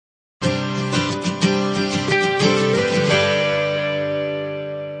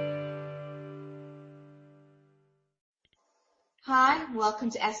Hi, welcome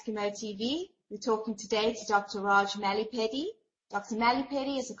to Askimo TV. We're talking today to Dr. Raj Mallipeddi. Dr.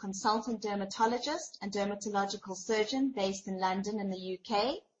 Mallipeddi is a consultant dermatologist and dermatological surgeon based in London in the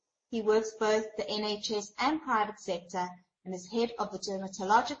UK. He works both the NHS and private sector and is head of the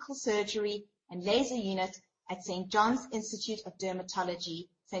dermatological surgery and laser unit at St. John's Institute of Dermatology,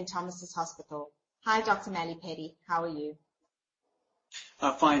 St. Thomas's Hospital. Hi, Dr. Mallipeddi. How are you?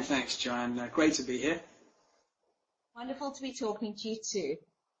 Fine, thanks, Joanne. Great to be here. Wonderful to be talking to you too.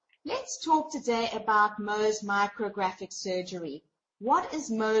 Let's talk today about Mohs Micrographic Surgery. What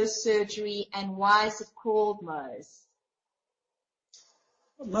is Mohs surgery and why is it called Mohs?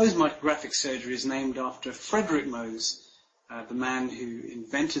 Mohs Micrographic Surgery is named after Frederick Mohs, the man who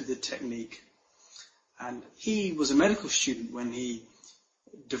invented the technique. And he was a medical student when he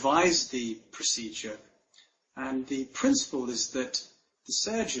devised the procedure. And the principle is that the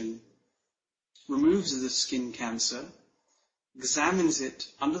surgeon removes the skin cancer, examines it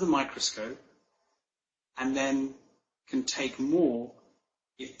under the microscope, and then can take more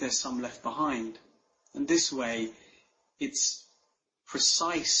if there's some left behind. And this way, it's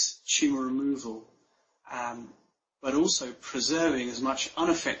precise tumor removal, but also preserving as much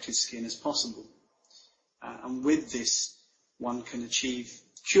unaffected skin as possible. And with this, one can achieve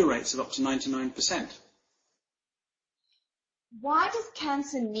cure rates of up to 99%. Why does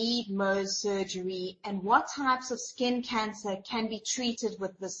cancer need Mohs surgery, and what types of skin cancer can be treated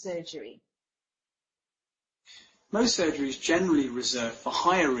with this surgery? Mohs surgery is generally reserved for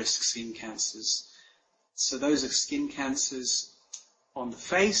higher risk skin cancers. So those are skin cancers on the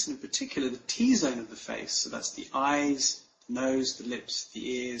face, and in particular the T-zone of the face. So that's the eyes, the nose, the lips, the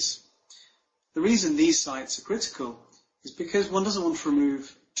ears. The reason these sites are critical is because one doesn't want to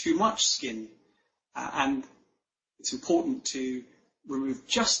remove too much skin, and it's important to remove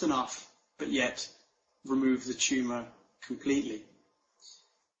just enough, but yet remove the tumour completely.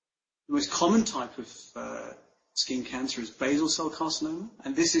 The most common type of skin cancer is basal cell carcinoma,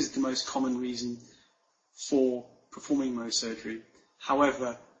 and this is the most common reason for performing Mohs surgery.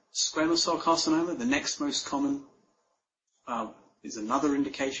 However, squamous cell carcinoma, the next most common, is another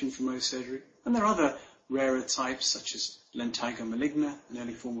indication for Mohs surgery. And there are other rarer types such as lentigo maligna, an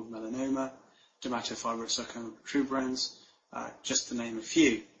early form of melanoma, dermatofibrosarcoma protuberans, just to name a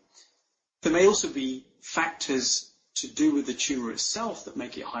few. There may also be factors to do with the tumour itself that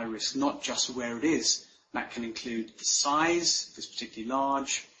make it high risk, not just where it is. That can include the size, if it's particularly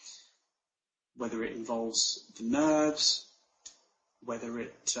large, whether it involves the nerves, whether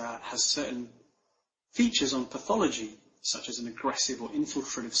it has certain features on pathology, such as an aggressive or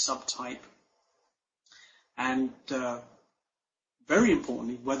infiltrative subtype, and very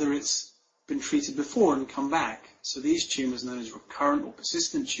importantly, whether it's been treated before and come back. So these tumours, known as recurrent or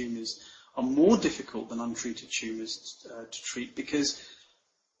persistent tumours, are more difficult than untreated tumours to treat, because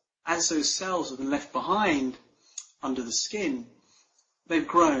as those cells have been left behind under the skin, they've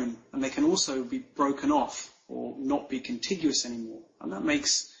grown, and they can also be broken off or not be contiguous anymore. And that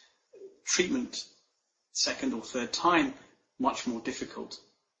makes treatment second or third time much more difficult.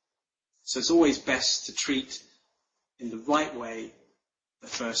 So it's always best to treat in the right way the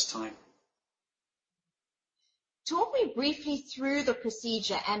first time. Talk me briefly through the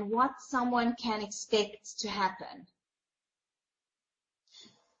procedure and what someone can expect to happen.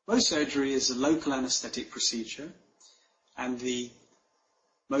 Mohs surgery is a local anaesthetic procedure, and the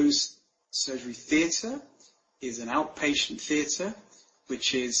Mohs surgery theatre is an outpatient theatre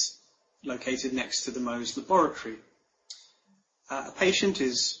which is located next to the Mohs laboratory. A patient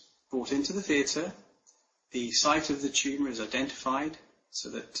is brought into the theatre, the site of the tumour is identified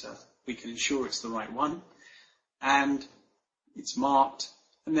so that we can ensure it's the right one, and it's marked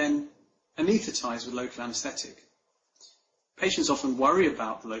and then anaesthetised with local anaesthetic. Patients often worry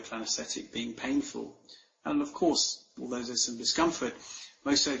about the local anaesthetic being painful, and of course, although there's some discomfort,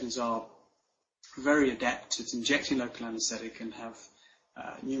 most surgeons are very adept at injecting local anaesthetic and have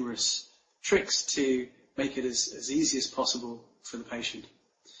numerous tricks to make it as easy as possible for the patient.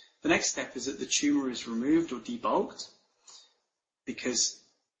 The next step is that the tumour is removed or debulked, because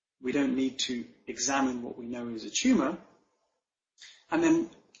we don't need to examine what we know is a tumour, and then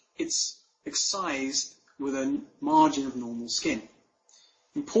it's excised with a margin of normal skin.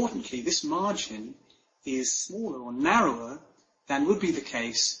 Importantly, this margin is smaller or narrower than would be the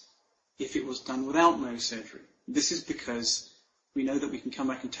case if it was done without Mohs surgery. This is because we know that we can come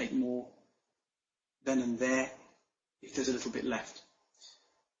back and take more then and there if there's a little bit left.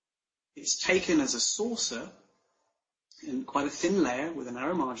 It's taken as a saucer in quite a thin layer with a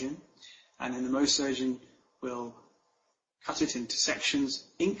narrow margin, and then the Mohs surgeon will cut it into sections,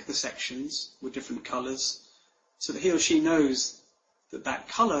 ink the sections with different colours, so that he or she knows that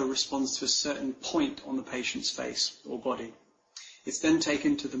colour responds to a certain point on the patient's face or body. It's then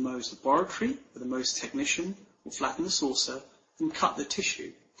taken to the Mohs laboratory, where the Mohs technician will flatten the saucer and cut the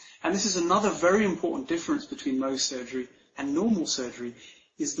tissue. And this is another very important difference between Mohs surgery and normal surgery,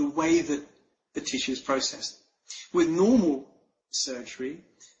 is the way that the tissue is processed. With normal surgery,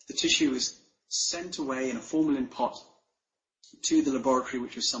 the tissue is sent away in a formalin pot to the laboratory,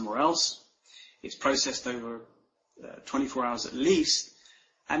 which is somewhere else. It's processed over 24 hours at least,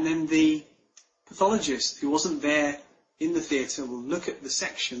 and then the pathologist who wasn't there in the theatre will look at the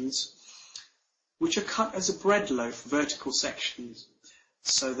sections which are cut as a bread loaf, vertical sections,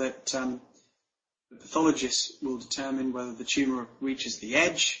 so that the pathologist will determine whether the tumour reaches the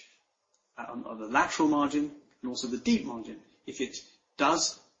edge of the lateral margin and also the deep margin. If it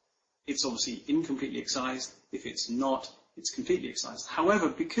does, it's obviously incompletely excised. If it's not, it's completely excised. However,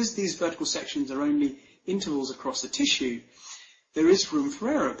 because these vertical sections are only intervals across the tissue, there is room for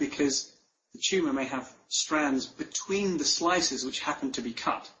error because the tumour may have strands between the slices which happen to be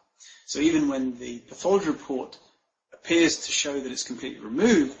cut. So even when the pathology report appears to show that it's completely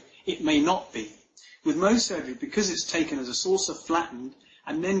removed, it may not be. With Mohs surgery, because it's taken as a saucer, flattened,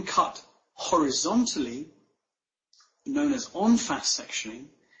 and then cut horizontally, known as en-face sectioning,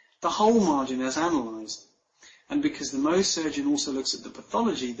 the whole margin is analysed. And because the Mohs surgeon also looks at the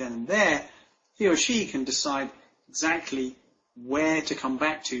pathology then and there, he or she can decide exactly where to come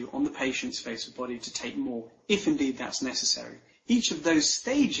back to on the patient's face or body to take more, if indeed that's necessary. Each of those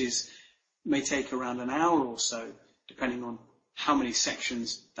stages may take around an hour or so, depending on how many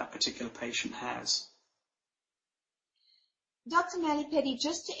sections that particular patient has. Dr. Mallipeddi,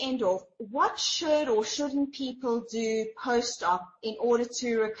 just to end off, what should or shouldn't people do post-op in order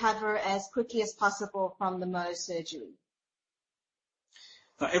to recover as quickly as possible from the Mohs surgery?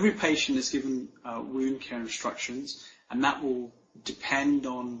 Every patient is given wound care instructions, and that will depend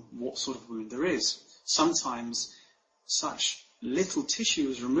on what sort of wound there is. Sometimes such little tissue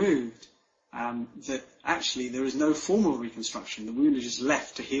is removed that actually there is no formal reconstruction. The wound is just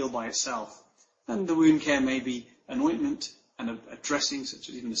left to heal by itself. And the wound care may be an ointment and a dressing, such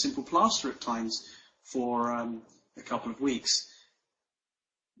as even a simple plaster at times, for a couple of weeks.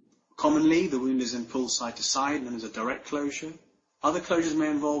 Commonly, the wound is then pulled side to side, and then there's a direct closure. Other closures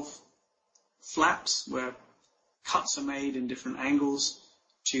may involve flaps, where cuts are made in different angles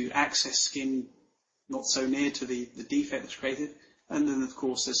to access skin not so near to the defect that's created. And then, of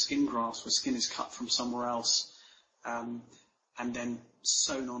course, there's skin grafts, where skin is cut from somewhere else and then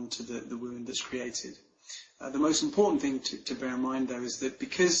sewn onto the wound that's created. The most important thing to bear in mind, though, is that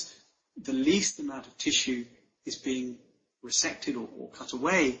because the least amount of tissue is being resected or cut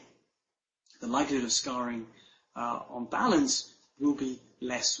away, the likelihood of scarring on balance will be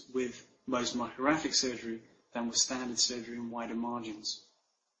less with Mohs micrographic surgery than with standard surgery and wider margins.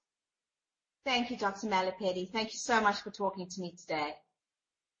 Thank you, Dr. Mallipeddi. Thank you so much for talking to me today.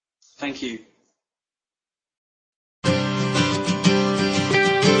 Thank you.